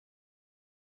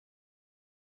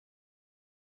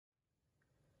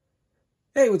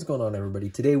Hey, what's going on, everybody?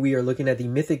 Today we are looking at the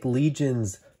Mythic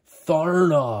Legion's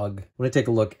Tharnog. I'm going to take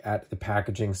a look at the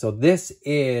packaging. So this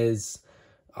is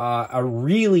a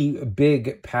really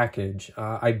big package.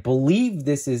 I believe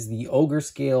this is the Ogre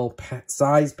Scale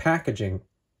size packaging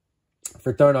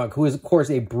for Tharnog, who is, of course,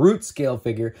 a Brute Scale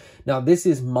figure. Now, this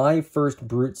is my first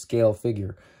Brute Scale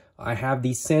figure. I have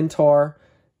the Centaur,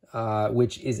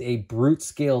 which is a Brute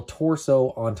Scale torso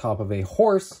on top of a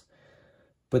horse.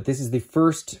 But this is the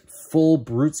first full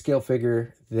Brute Scale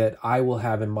figure that I will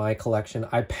have in my collection.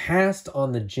 I passed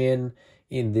on the Jin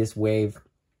in this wave.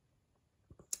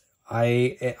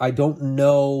 I don't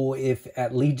know if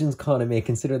at Legion's Con I may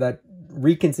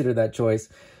reconsider that choice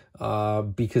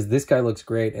because this guy looks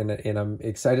great, and I'm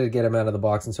excited to get him out of the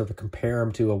box and sort of compare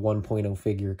him to a 1.0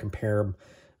 figure, compare him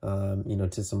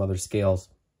to some other scales.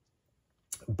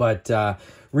 But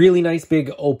really nice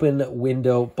big open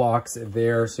window box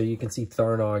there, so you can see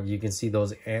Tharnog, you can see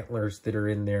those antlers that are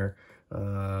in there.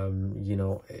 The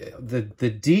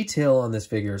detail on this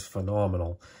figure is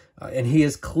phenomenal, and he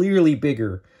is clearly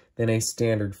bigger than a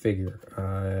standard figure,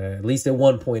 at least a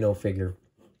 1.0 figure.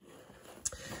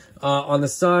 On the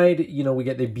side, we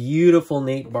get the beautiful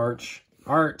Nate Barch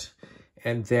art.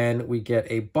 And then we get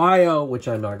a bio, which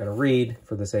I'm not going to read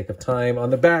for the sake of time. On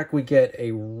the back, we get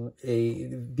a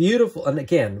beautiful, and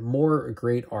again, more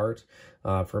great art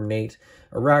from Nate.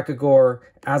 Arakagor,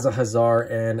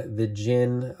 Azahazar, and the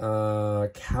Jin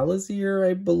Kalazir,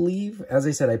 I believe. As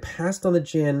I said, I passed on the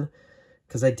Jin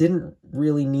because I didn't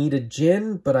really need a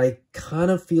Jin, but I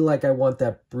kind of feel like I want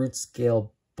that Brute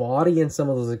Scale body and some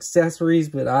of those accessories,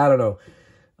 but I don't know.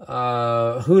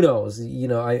 Who knows?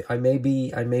 I may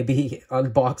be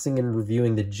unboxing and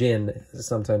reviewing the Jin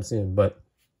sometime soon, but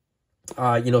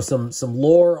some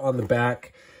lore on the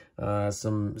back,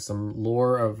 some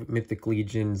lore of Mythic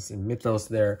Legions and mythos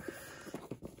there.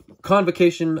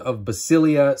 Convocation of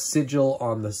Basilia sigil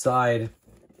on the side.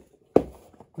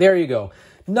 There you go.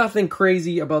 Nothing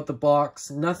crazy about the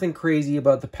box, nothing crazy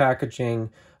about the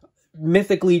packaging.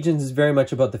 Mythic Legions is very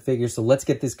much about the figure, so let's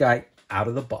get this guy out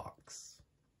of the box.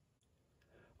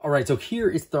 All right, so here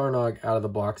is Tharnog out of the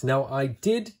box. Now, I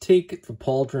did take the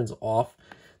pauldrons off.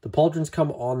 The pauldrons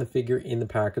come on the figure in the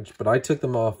package, but I took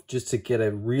them off just to get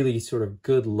a really sort of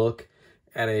good look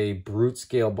at a Brute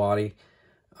Scale body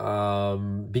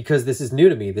because this is new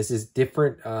to me. This is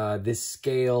different. This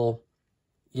scale,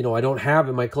 I don't have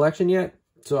in my collection yet,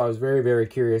 so I was very, very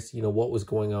curious, what was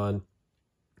going on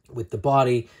with the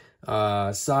body,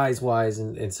 size-wise,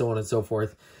 and so on and so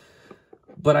forth.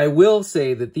 But I will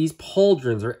say that these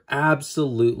pauldrons are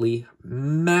absolutely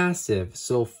massive.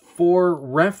 So for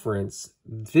reference,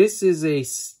 this is a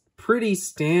pretty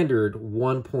standard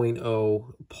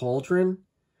 1.0 pauldron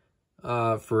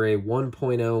for a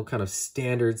 1.0 kind of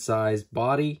standard size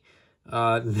body.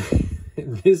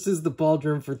 This is the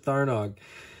pauldron for Tharnog.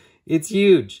 It's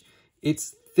huge.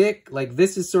 It's thick. Like,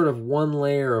 this is sort of one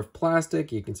layer of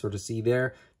plastic. You can sort of see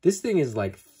there. This thing is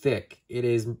like thick. It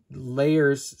is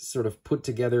layers sort of put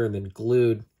together and then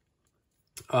glued.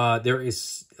 There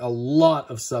is a lot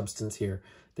of substance here.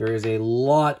 There is a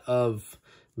lot of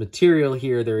material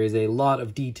here. There is a lot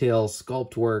of detail,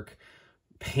 sculpt work,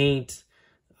 paint,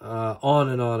 on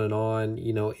and on and on.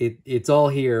 It's all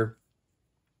here,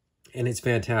 and it's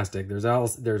fantastic.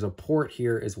 There's a port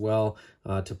here as well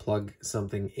to plug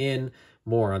something in.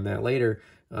 More on that later.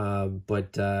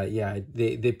 Yeah,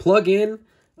 they plug in.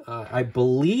 I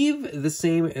believe the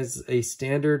same as a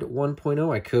standard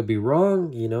 1.0. I could be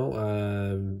wrong,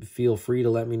 feel free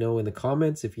to let me know in the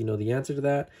comments if you know the answer to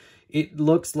that. It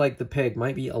looks like the peg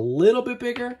might be a little bit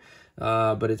bigger,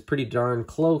 but it's pretty darn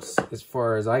close as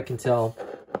far as I can tell.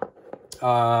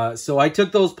 So I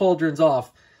took those pauldrons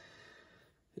off.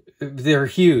 They're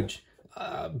huge.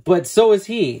 But so is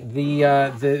he.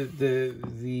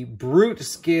 The Brute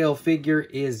Scale figure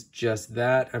is just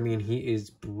that. I mean, he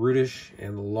is brutish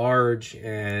and large,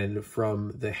 and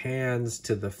from the hands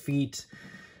to the feet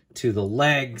to the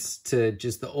legs to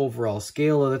just the overall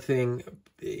scale of the thing,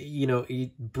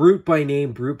 brute by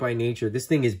name, brute by nature. This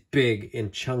thing is big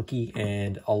and chunky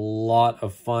and a lot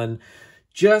of fun.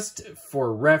 Just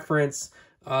for reference,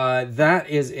 that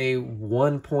is a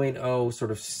 1.0 sort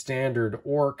of standard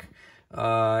orc.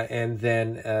 And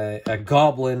then a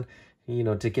goblin,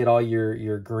 to get all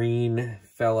your green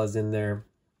fellas in there.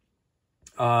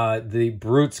 The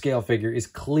Brute Scale figure is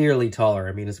clearly taller.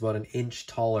 I mean, it's about an inch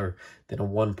taller than a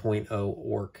 1.0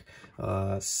 orc.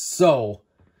 So,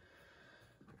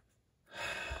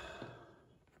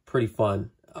 pretty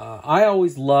fun. I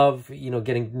always love,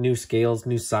 getting new scales,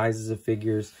 new sizes of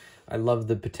figures. I love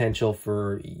the potential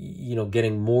for,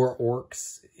 getting more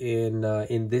orcs in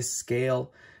this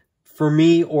scale For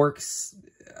me, orcs,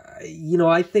 you know,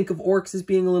 I think of orcs as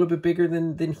being a little bit bigger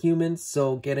than humans.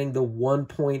 So getting the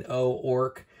 1.0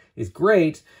 orc is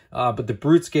great. But the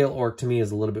brute scale orc to me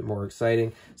is a little bit more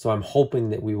exciting. So I'm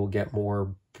hoping that we will get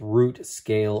more brute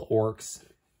scale orcs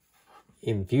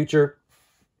in the future.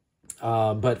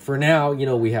 But for now, you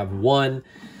know, we have one.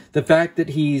 The fact that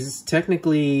he's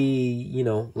technically, you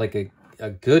know, like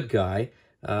a good guy.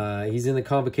 He's in the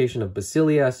convocation of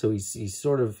Basilia, so he's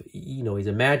sort of, you know, he's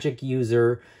a magic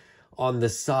user on the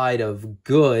side of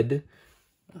good.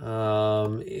 You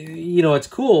know, it's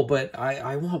cool, but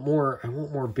I want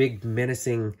more big,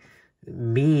 menacing,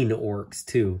 mean orcs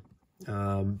too.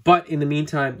 But in the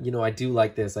meantime, you know, I do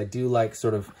like this. I do like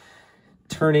sort of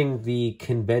turning the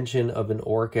convention of an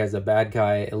orc as a bad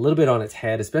guy a little bit on its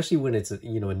head, especially when it's,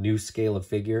 you know, a new scale of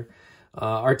figure.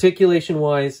 Articulation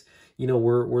wise, you know,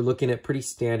 we're looking at pretty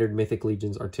standard Mythic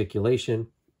Legions articulation.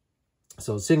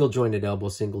 So single jointed elbow,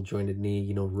 single jointed knee,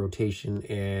 you know, rotation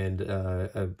and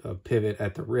a pivot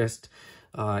at the wrist,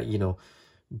 you know,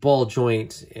 ball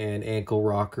joint and ankle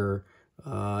rocker,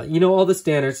 you know, all the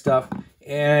standard stuff.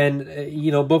 And,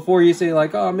 you know, before you say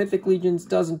like, oh, Mythic Legions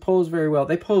doesn't pose very well,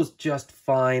 they pose just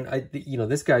fine. You know,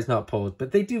 this guy's not posed,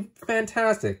 but they do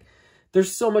fantastic. They're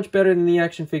so much better than the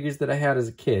action figures that I had as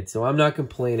a kid. So I'm not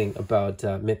complaining about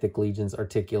Mythic Legions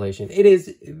articulation. It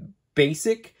is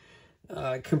basic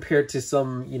compared to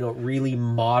some, you know, really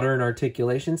modern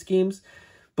articulation schemes.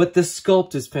 But the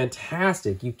sculpt is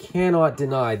fantastic. You cannot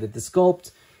deny that the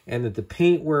sculpt and that the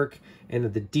paintwork and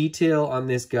that the detail on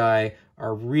this guy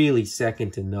are really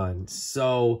second to none.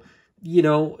 So, you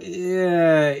know,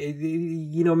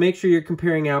 make sure you're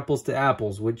comparing apples to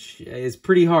apples, which is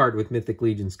pretty hard with Mythic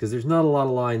Legions because there's not a lot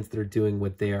of lines that are doing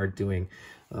what they are doing.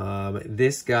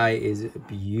 This guy is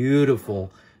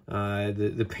beautiful.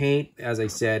 The paint, as I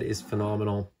said, is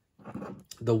phenomenal.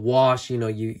 The wash, you know,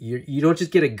 you don't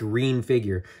just get a green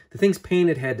figure. The thing's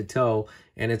painted head to toe,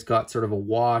 and it's got sort of a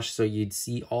wash, so you'd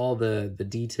see all the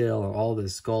detail and all the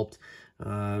sculpt.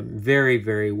 Very,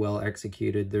 very well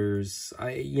executed.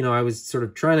 I was sort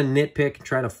of trying to nitpick,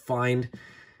 trying to find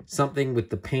something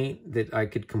with the paint that I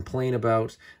could complain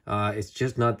about. It's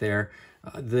just not there.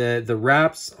 The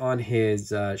wraps on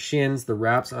his shins, the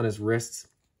wraps on his wrists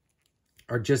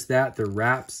are just that. They're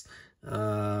wraps.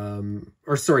 On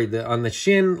the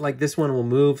shin, like this one will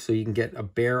move so you can get a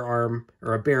bare arm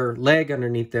or a bare leg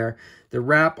underneath there. The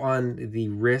wrap on the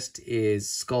wrist is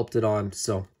sculpted on,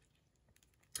 so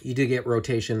you do get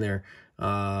rotation there,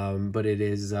 but it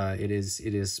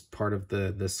is part of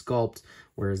the sculpt,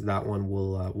 whereas that one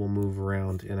will move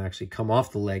around and actually come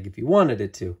off the leg if you wanted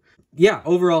it to. Yeah,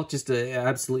 overall, just an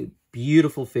absolutely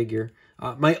beautiful figure.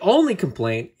 My only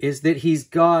complaint is that he's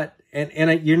got,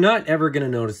 you're not ever going to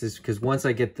notice this because once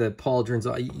I get the pauldrons,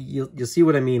 you'll see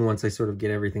what I mean once I sort of get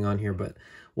everything on here. But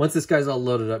once this guy's all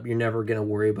loaded up, you're never going to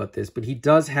worry about this. But he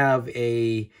does have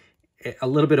a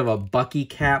little bit of a Bucky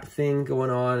cap thing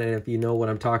going on, and if you know what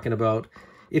I'm talking about,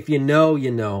 if you know,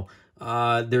 you know.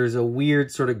 There's a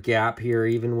weird sort of gap here,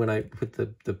 even when I put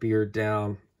the beard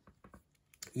down.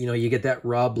 You know, you get that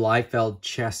Rob Liefeld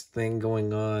chest thing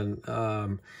going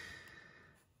on,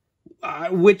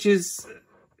 which is,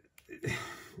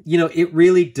 you know, it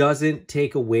really doesn't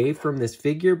take away from this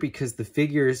figure because the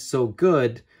figure is so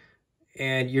good,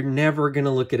 and you're never going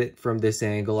to look at it from this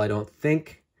angle, I don't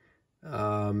think.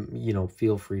 You know,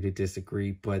 feel free to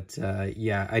disagree, but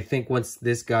yeah, I think once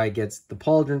this guy gets the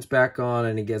pauldrons back on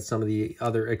and he gets some of the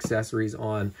other accessories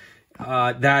on,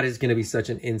 that is going to be such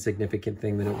an insignificant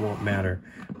thing that it won't matter.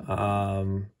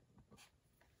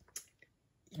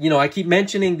 You know, I keep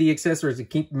mentioning the accessories, I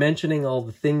keep mentioning all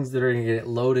the things that are going to get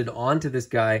loaded onto this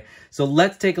guy, so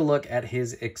let's take a look at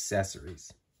his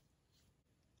accessories.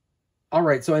 All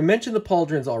right, so I mentioned the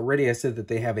pauldrons already. I said that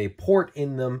they have a port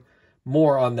in them.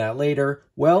 More on that later.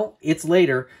 Well, it's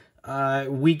later.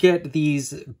 We get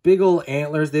these big ol'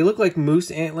 antlers. They look like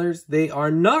moose antlers. They are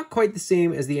not quite the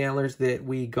same as the antlers that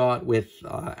we got with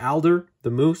Alder the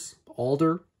moose.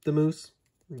 Alder the moose.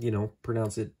 You know,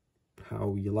 pronounce it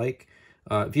how you like.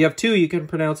 If you have two, you can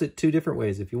pronounce it two different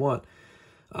ways if you want.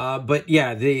 But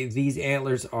yeah, these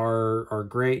antlers are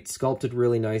great. Sculpted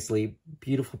really nicely.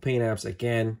 Beautiful paint apps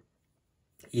again.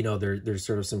 You know, there's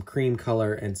sort of some cream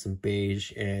color and some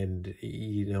beige, and,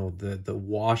 you know, the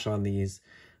wash on these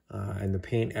and the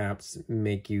paint apps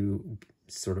make you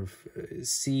sort of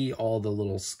see all the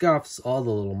little scuffs, all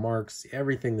the little marks,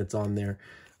 everything that's on there.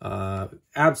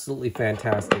 Absolutely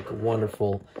fantastic,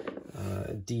 wonderful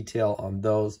detail on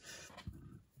those.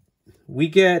 We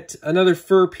get another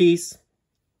fur piece.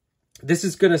 This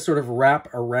is going to sort of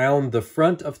wrap around the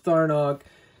front of Tharnog.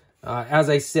 As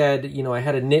I said, you know, I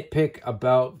had a nitpick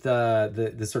about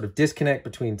the sort of disconnect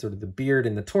between sort of the beard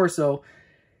and the torso.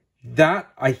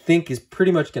 That, I think, is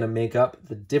pretty much going to make up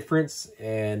the difference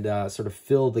and sort of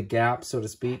fill the gap, so to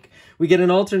speak. We get an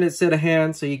alternate set of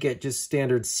hands, so you get just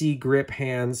standard C grip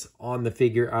hands on the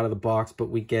figure out of the box,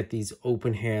 but we get these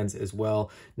open hands as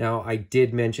well. Now, I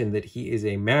did mention that he is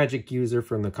a magic user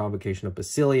from the Convocation of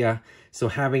Basilia, so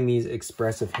having these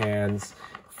expressive hands,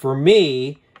 for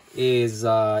me, is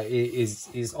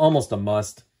almost a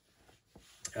must.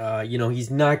 You know,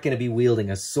 he's not going to be wielding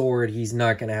a sword. He's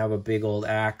not going to have a big old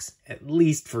axe, at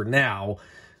least for now.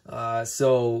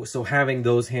 So having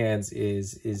those hands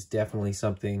is definitely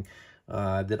something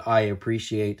that I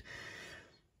appreciate.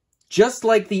 Just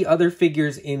like the other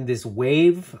figures in this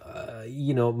wave,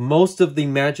 you know, most of the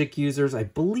magic users, I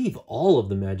believe all of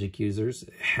the magic users,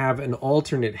 have an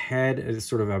alternate head,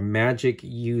 sort of a magic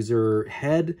user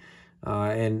head,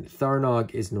 and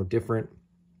Tharnog is no different.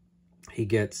 He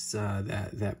gets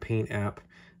that paint app,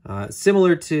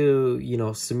 similar to, you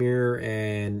know, Samir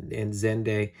and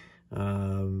Zende,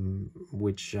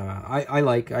 which I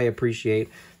like, I appreciate.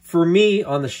 For me,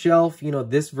 on the shelf, you know,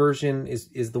 this version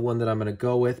is the one that I'm going to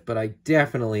go with, but I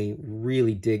definitely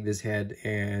really dig this head,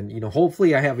 and, you know,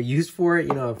 hopefully I have a use for it,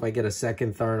 you know, if I get a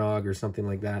second Tharnog or something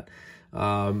like that.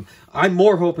 I'm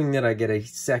more hoping that I get a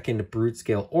second brute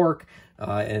scale orc,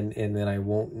 and then I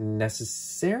won't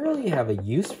necessarily have a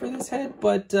use for this head,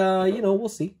 but, you know, we'll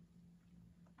see.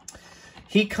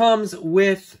 He comes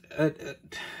with,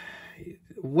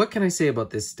 what can I say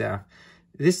about this staff?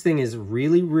 This thing is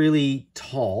really, really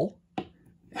tall.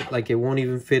 Like, it won't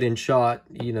even fit in shot,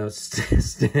 you know,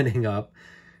 standing up,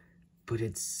 but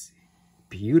it's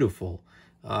beautiful.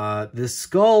 The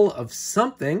skull of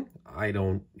something, I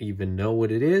don't even know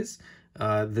what it is.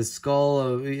 The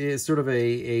skull is sort of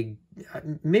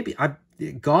maybe a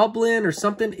goblin or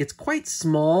something. It's quite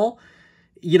small.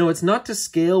 You know, it's not to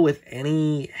scale with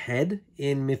any head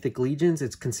in Mythic Legions.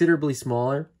 It's considerably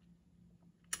smaller,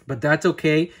 but that's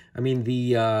okay. I mean,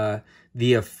 the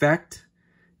effect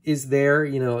is there.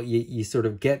 You know, you sort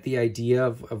of get the idea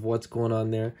of what's going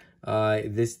on there.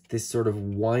 This sort of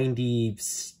windy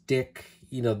stick,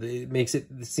 you know, it makes it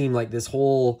seem like the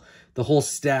whole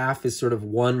staff is sort of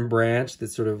one branch that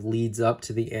sort of leads up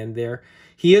to the end there.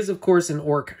 He is, of course, an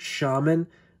orc shaman,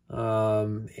 so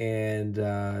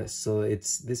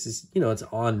this is, you know, it's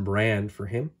on brand for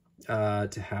him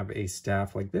to have a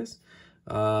staff like this.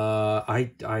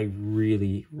 I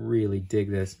really, really dig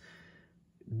this.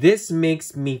 This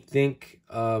makes me think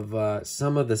of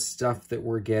some of the stuff that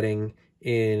we're getting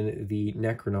in the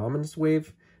Necronomicon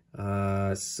wave.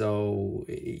 So,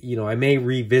 you know, I may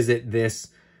revisit this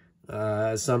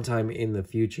sometime in the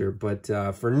future, but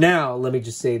for now, let me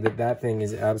just say that thing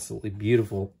is absolutely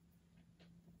beautiful.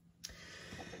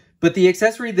 But the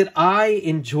accessory that I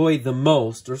enjoy the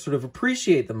most, or sort of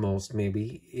appreciate the most,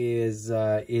 maybe, is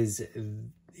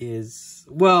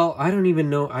well, I don't even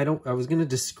know. I was going to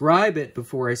describe it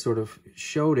before I sort of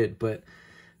showed it, but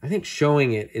I think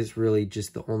showing it is really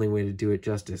just the only way to do it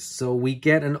justice. So we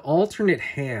get an alternate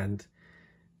hand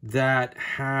that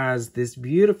has this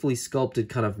beautifully sculpted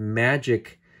kind of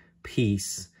magic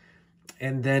piece,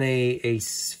 and then a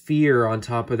sphere on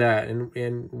top of that.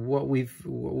 And what we've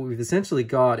essentially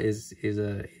got is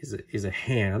a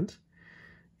hand,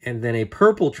 and then a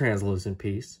purple translucent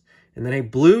piece, and then a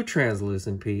blue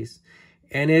translucent piece.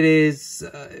 And it is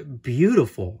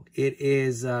beautiful. It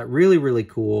is really, really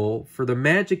cool. For the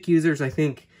magic users, I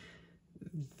think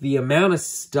the amount of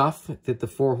stuff that the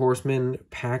Four Horsemen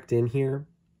packed in here,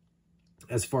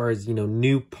 as far as, you know,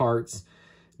 new parts,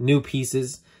 new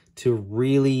pieces, to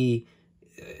really,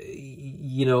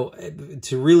 you know,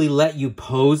 to really let you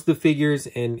pose the figures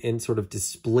and sort of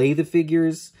display the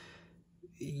figures,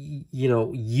 you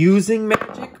know, using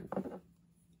magic,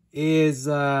 is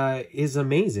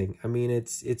amazing. I mean,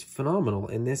 it's phenomenal,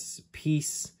 and this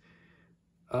piece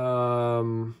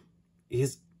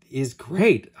is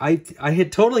great. I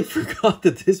had totally forgot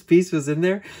that this piece was in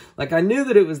there. Like, I knew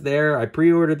that it was there. I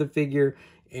pre-ordered the figure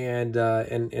and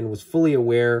was fully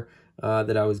aware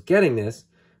that I was getting this.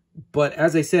 But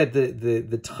as I said,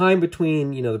 the time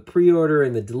between, you know, the pre-order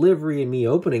and the delivery and me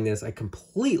opening this, I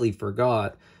completely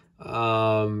forgot.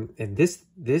 And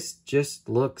this just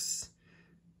looks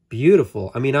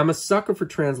beautiful. I mean, I'm a sucker for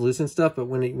translucent stuff, but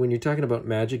when you're talking about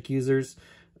magic users,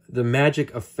 the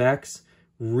magic effects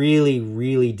really,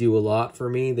 really do a lot for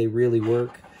me. They really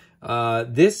work.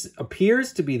 This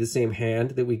appears to be the same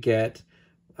hand that we get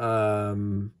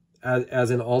as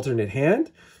an alternate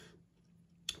hand,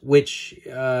 which,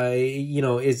 you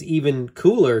know, is even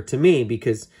cooler to me,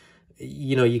 because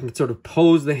you know, you can sort of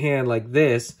pose the hand like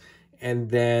this, and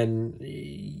then,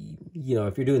 you know,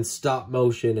 if you're doing stop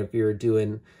motion, if you're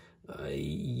doing,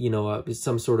 you know,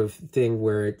 some sort of thing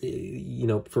where, it, you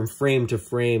know, from frame to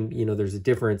frame, you know, there's a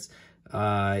difference,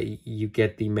 you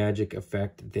get the magic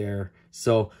effect there.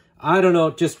 So I don't know,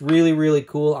 just really, really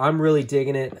cool. I'm really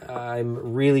digging it.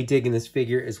 I'm really digging this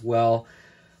figure as well.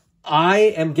 I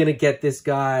am going to get this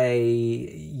guy,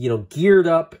 you know, geared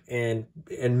up and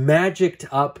magicked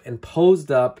up and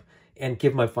posed up and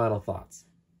give my final thoughts.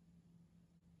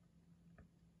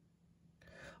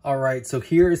 All right, so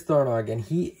here is Tharnog, and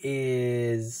he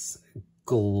is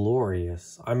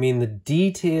glorious. I mean, the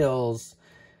details,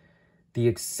 the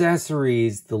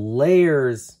accessories, the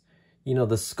layers, you know,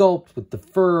 the sculpt with the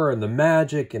fur and the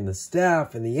magic and the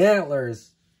staff and the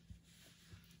antlers.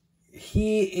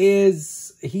 He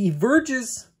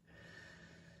verges,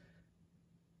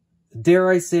 dare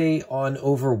I say, on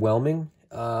overwhelming,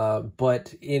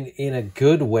 but in a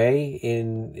good way,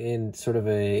 in sort of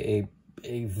a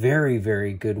very,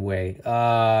 very good way.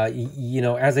 You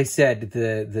know, as I said,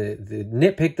 the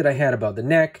nitpick that I had about the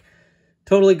neck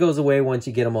totally goes away once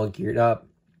you get them all geared up.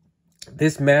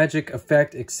 This magic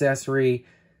effect accessory,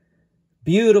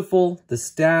 beautiful. The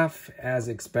staff, as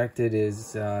expected, is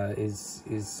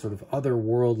sort of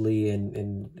otherworldly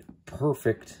and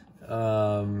perfect.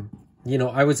 You know,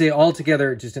 I would say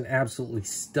altogether just an absolutely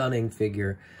stunning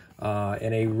figure,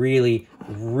 and a really,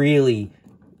 really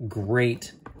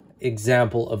great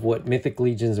example of what Mythic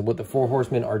Legions and what the Four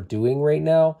Horsemen are doing right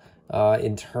now,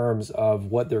 in terms of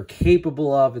what they're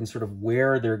capable of and sort of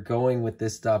where they're going with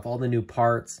this stuff. All the new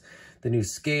parts, the new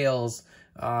scales,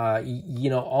 you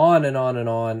know, on and on and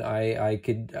on. I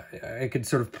could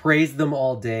sort of praise them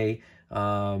all day.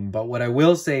 But what I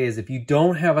will say is, if you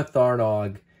don't have a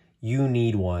Tharnog, you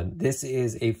need one. This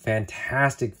is a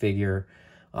fantastic figure.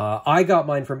 I got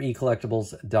mine from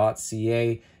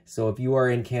ecollectibles.ca. So if you are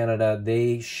in Canada,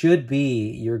 they should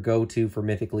be your go-to for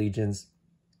Mythic Legions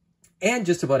and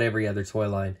just about every other toy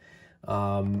line.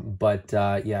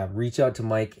 Yeah, reach out to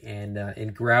Mike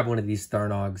and grab one of these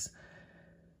Tharnogs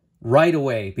right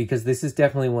away, because this is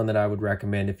definitely one that I would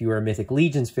recommend. If you are a Mythic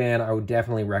Legions fan, I would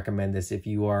definitely recommend this. If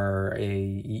you are a,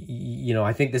 you know,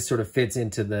 I think this sort of fits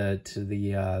into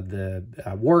the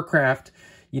Warcraft.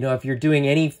 You know, if you're doing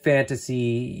any fantasy,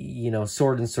 you know,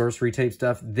 sword and sorcery type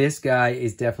stuff, this guy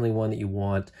is definitely one that you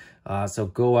want. So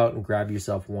go out and grab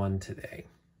yourself one today.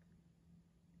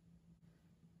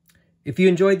 If you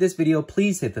enjoyed this video,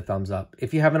 please hit the thumbs up.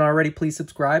 If you haven't already, please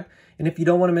subscribe. And if you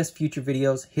don't want to miss future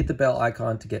videos, hit the bell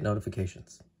icon to get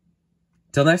notifications.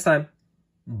 Till next time,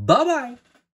 bye-bye.